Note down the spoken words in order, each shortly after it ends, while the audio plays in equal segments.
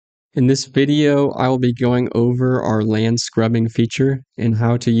In this video, I will be going over our land scrubbing feature and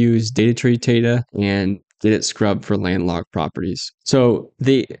how to use DataTree data and get it scrubbed for landlocked properties. So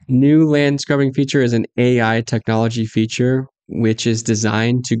the new land scrubbing feature is an AI technology feature, which is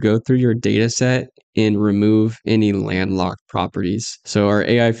designed to go through your data set and remove any landlocked properties. So our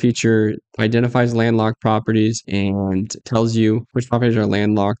AI feature identifies landlocked properties and tells you which properties are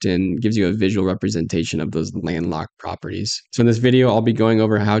landlocked and gives you a visual representation of those landlocked properties. So in this video, I'll be going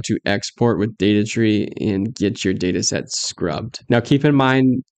over how to export with DataTree and get your data set scrubbed. Now keep in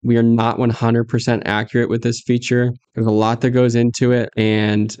mind, we are not 100% accurate with this feature. There's a lot that goes into it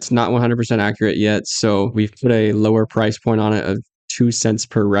and it's not 100% accurate yet. So we've put a lower price point on it of 2 cents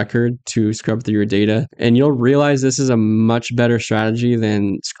per record to scrub through your data. And you'll realize this is a much better strategy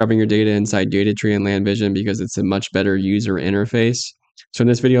than scrubbing your data inside DataTree and LandVision because it's a much better user interface. So in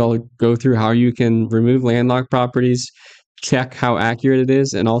this video, I'll go through how you can remove landlocked properties, check how accurate it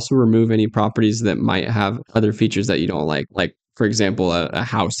is, and also remove any properties that might have other features that you don't like for example, a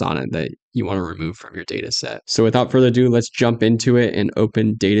house on it that you want to remove from your data set. So without further ado, let's jump into it and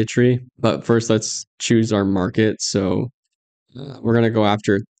open DataTree. But first, let's choose our market. So we're going to go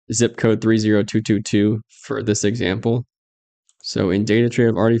after zip code 30222 for this example. So in DataTree,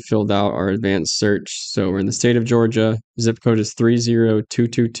 I've already filled out our advanced search. So we're in the state of Georgia. Zip code is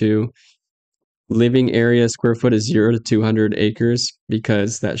 30222. Living area square foot is 0 to 200 acres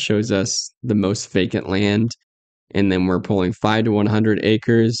because that shows us the most vacant land. And then we're pulling 5 to 100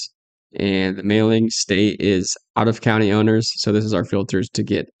 acres. And the mailing state is out of county owners. So this is our filters to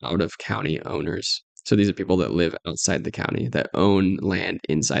get out of county owners. So these are people that live outside the county that own land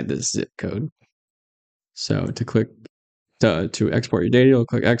inside this zip code. So to click to export your data, you'll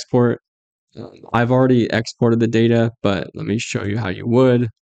click export. I've already exported the data, but let me show you how you would.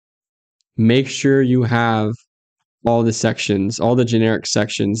 Make sure you have all the sections, all the generic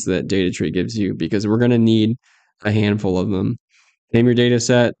sections that DataTree gives you, because we're going to need a handful of them. Name your data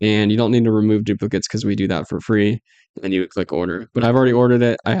set, and you don't need to remove duplicates because we do that for free. And you would click order. But I've already ordered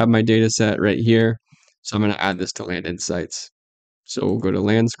it. I have my data set right here. So I'm going to add this to Land Insights. So we'll go to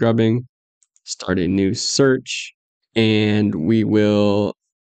land scrubbing, start a new search, and we will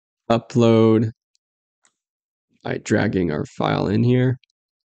upload by dragging our file in here.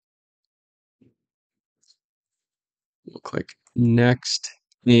 We'll click next,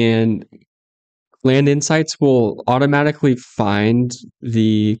 and Land Insights will automatically find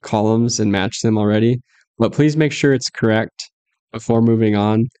the columns and match them already, but please make sure it's correct before moving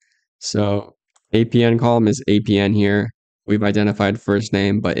on. So APN column is APN here. We've identified first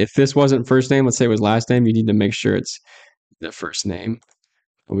name, but if this wasn't first name, let's say it was last name, you need to make sure it's the first name.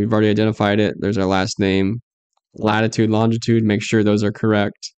 We've already identified it. There's our last name, latitude, longitude, make sure those are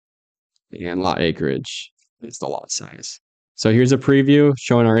correct, and lot acreage is the lot size. So here's a preview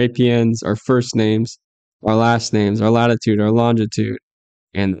showing our APNs, our first names, our last names, our latitude, our longitude,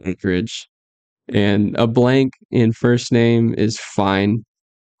 and the acreage. And a blank in first name is fine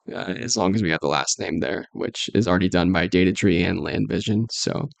as long as we have the last name there, which is already done by DataTree and LandVision.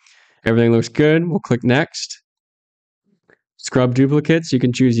 So everything looks good. We'll click next. Scrub duplicates. You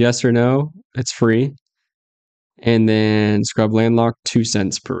can choose yes or no. It's free. And then scrub landlocked, 2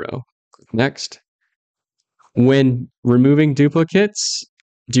 cents per row. Click next. When removing duplicates,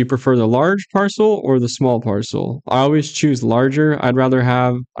 do you prefer the large parcel or the small parcel? I always choose larger. I'd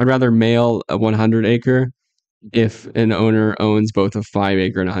rather mail a 100 acre if an owner owns both a 5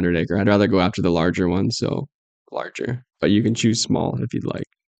 acre and a 100 acre. I'd rather go after the larger one, so larger. But you can choose small if you'd like.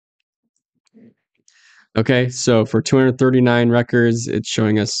 Okay, so for 239 records, it's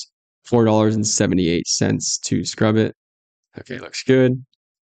showing us $4.78 to scrub it. Okay, looks good.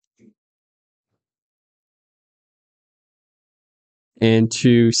 And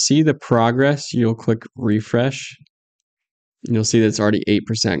to see the progress, you'll click refresh. And you'll see that it's already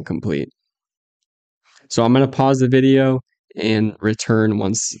 8% complete. So I'm going to pause the video and return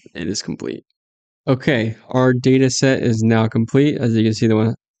once it is complete. Okay, our data set is now complete. As you can see,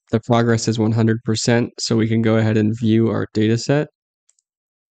 the progress is 100%. So we can go ahead and view our data set.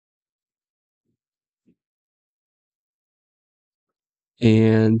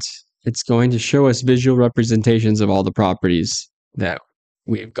 And it's going to show us visual representations of all the properties that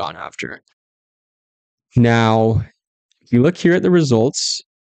we've gone after. Now, if you look here at the results,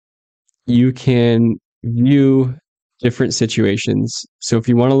 you can view different situations. So if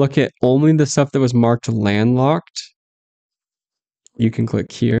you want to look at only the stuff that was marked landlocked, you can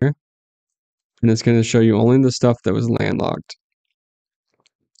click here, and it's going to show you only the stuff that was landlocked.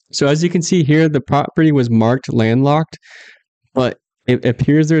 So as you can see here, the property was marked landlocked, but it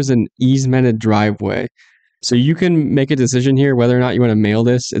appears there's an easemented driveway. So you can make a decision here whether or not you want to mail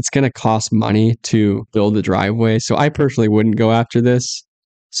this. It's going to cost money to build the driveway. So I personally wouldn't go after this.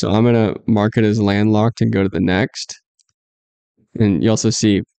 So I'm going to mark it as landlocked and go to the next. And you also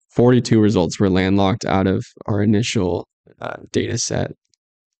see 42 results were landlocked out of our initial data set,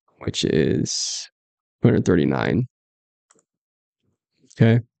 which is 239.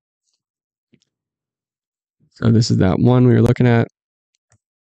 Okay. So this is that one we were looking at.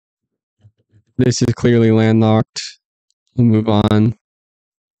 This is clearly landlocked. We'll move on.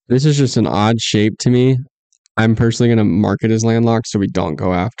 This is just an odd shape to me. I'm personally going to mark it as landlocked so we don't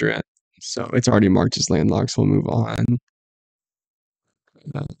go after it. So it's already marked as landlocked, so we'll move on.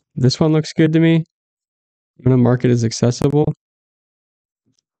 This one looks good to me. I'm going to mark it as accessible.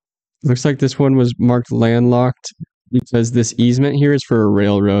 Looks like this one was marked landlocked because this easement here is for a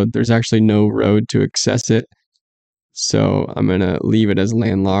railroad. There's actually no road to access it. So I'm going to leave it as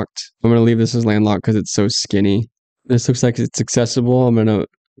landlocked. I'm going to leave this as landlocked because it's so skinny. This looks like it's accessible. I'm going to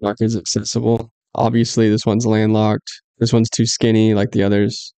mark it as accessible. Obviously, this one's landlocked. This one's too skinny like the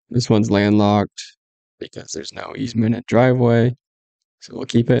others. This one's landlocked because there's no easement and driveway. So we'll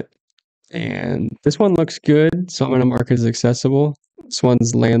keep it. And this one looks good, so I'm going to mark it as accessible. This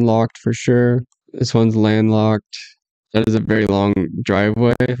one's landlocked for sure. This one's landlocked. That is a very long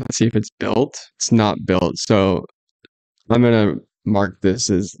driveway. Let's see if it's built. It's not built, so I'm going to mark this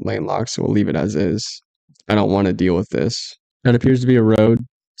as landlocked, so we'll leave it as is. I don't want to deal with this. That appears to be a road.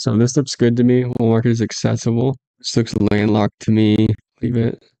 So this looks good to me. We'll mark it as accessible. This looks landlocked to me. Leave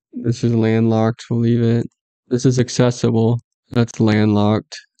it. This is landlocked. We'll leave it. This is accessible. That's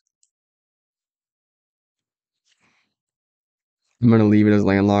landlocked. I'm going to leave it as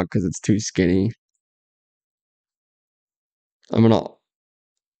landlocked because it's too skinny. I'll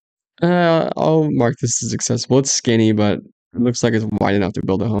mark this as accessible. It's skinny, but it looks like it's wide enough to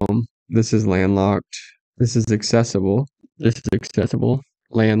build a home. This is landlocked. This is accessible. This is accessible.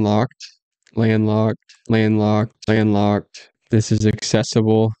 Landlocked. Landlocked. Landlocked. Landlocked. This is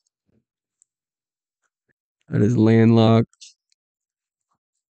accessible. That is landlocked.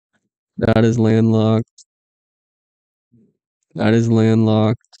 That is landlocked. That is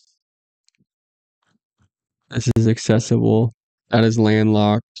landlocked. This is accessible. That is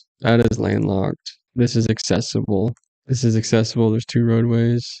landlocked. That is landlocked. This is accessible. This is accessible. There's two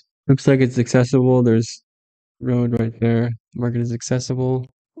roadways. Looks like it's accessible. There's road right there. Mark it as accessible.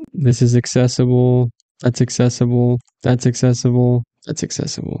 This is accessible. That's accessible. That's accessible. That's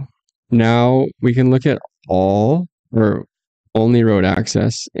accessible. Now we can look at all or only road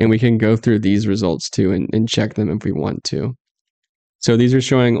access, and we can go through these results too and check them if we want to. So these are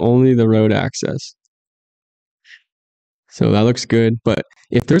showing only the road access. So that looks good, but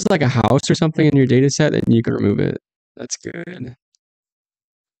if there's like a house or something in your data set, then you can remove it. That's good.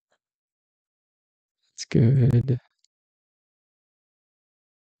 That's good.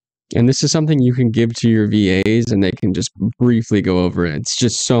 And this is something you can give to your VAs and they can just briefly go over it. It's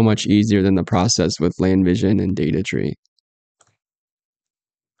just so much easier than the process with LandVision and DataTree.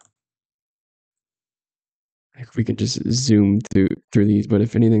 Like we can just zoom through these, but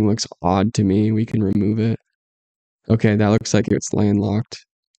if anything looks odd to me, we can remove it. Okay, that looks like it's landlocked.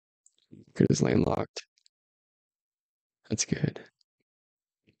 Good as landlocked. That's good.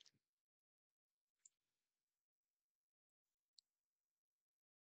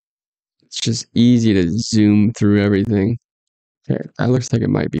 It's just easy to zoom through everything. Okay, that looks like it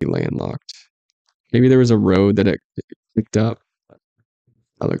might be landlocked. Maybe there was a road that it picked up.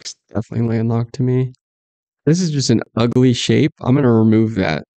 That looks definitely landlocked to me. This is just an ugly shape. I'm going to remove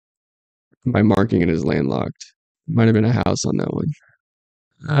that by marking it as landlocked. Might have been a house on that one.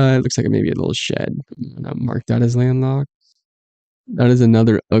 It looks like it may be a little shed. I'm going to mark that as landlocked. That is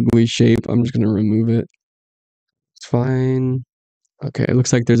another ugly shape. I'm just going to remove it. It's fine. Okay, it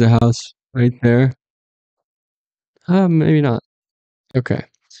looks like there's a house right there. Maybe not. Okay.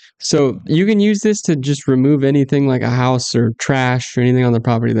 So you can use this to just remove anything like a house or trash or anything on the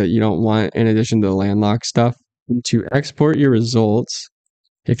property that you don't want in addition to the landlocked stuff. To export your results,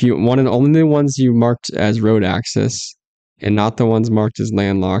 if you want only the ones you marked as road access and not the ones marked as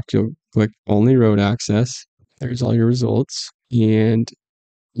landlocked, you'll click only road access. There's all your results. And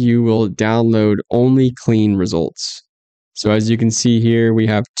you will download only clean results. So as you can see here, we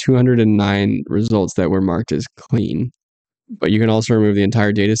have 209 results that were marked as clean. But you can also remove the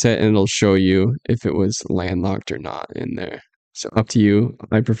entire data set and it'll show you if it was landlocked or not in there. So up to you.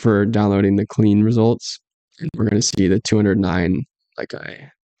 I prefer downloading the clean results. And we're going to see the 209 like I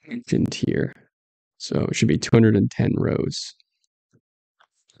mentioned here. So it should be 210 rows.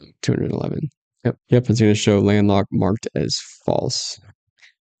 211. Yep, it's going to show landlocked marked as false.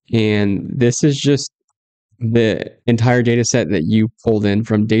 And this is just the entire data set that you pulled in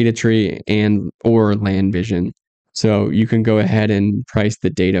from DataTree and or LandVision. So you can go ahead and price the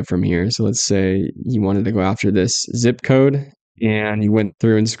data from here. So let's say you wanted to go after this zip code and you went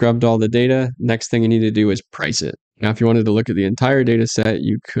through and scrubbed all the data. Next thing you need to do is price it. Now, if you wanted to look at the entire data set,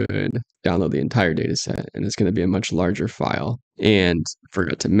 you could download the entire data set, and it's going to be a much larger file. And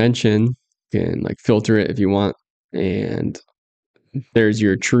forgot to mention, you can like filter it if you want, and there's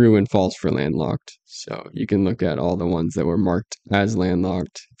your true and false for landlocked. So you can look at all the ones that were marked as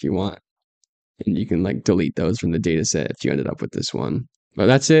landlocked if you want. And you can like delete those from the data set if you ended up with this one. But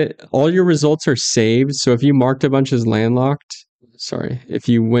that's it. All your results are saved. So if you marked a bunch as landlocked, if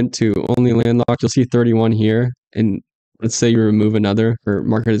you went to only landlocked, you'll see 31 here. And let's say you remove another or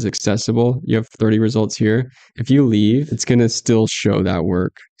mark it as accessible, you have 30 results here. If you leave, it's going to still show that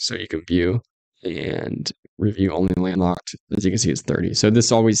work. So you can view and review only landlocked. As you can see, it's 30. So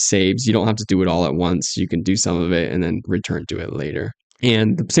this always saves. You don't have to do it all at once. You can do some of it and then return to it later.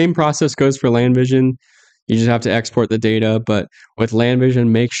 And the same process goes for LandVision. You just have to export the data. But with LandVision,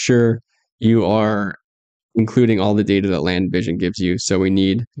 make sure you are including all the data that LandVision gives you. So we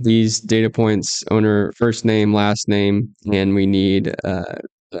need these data points, owner, first name, last name, and we need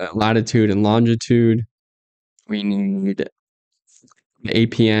latitude and longitude. We need the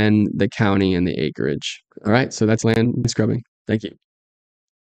APN, the county, and the acreage. All right, so that's land scrubbing. Thank you.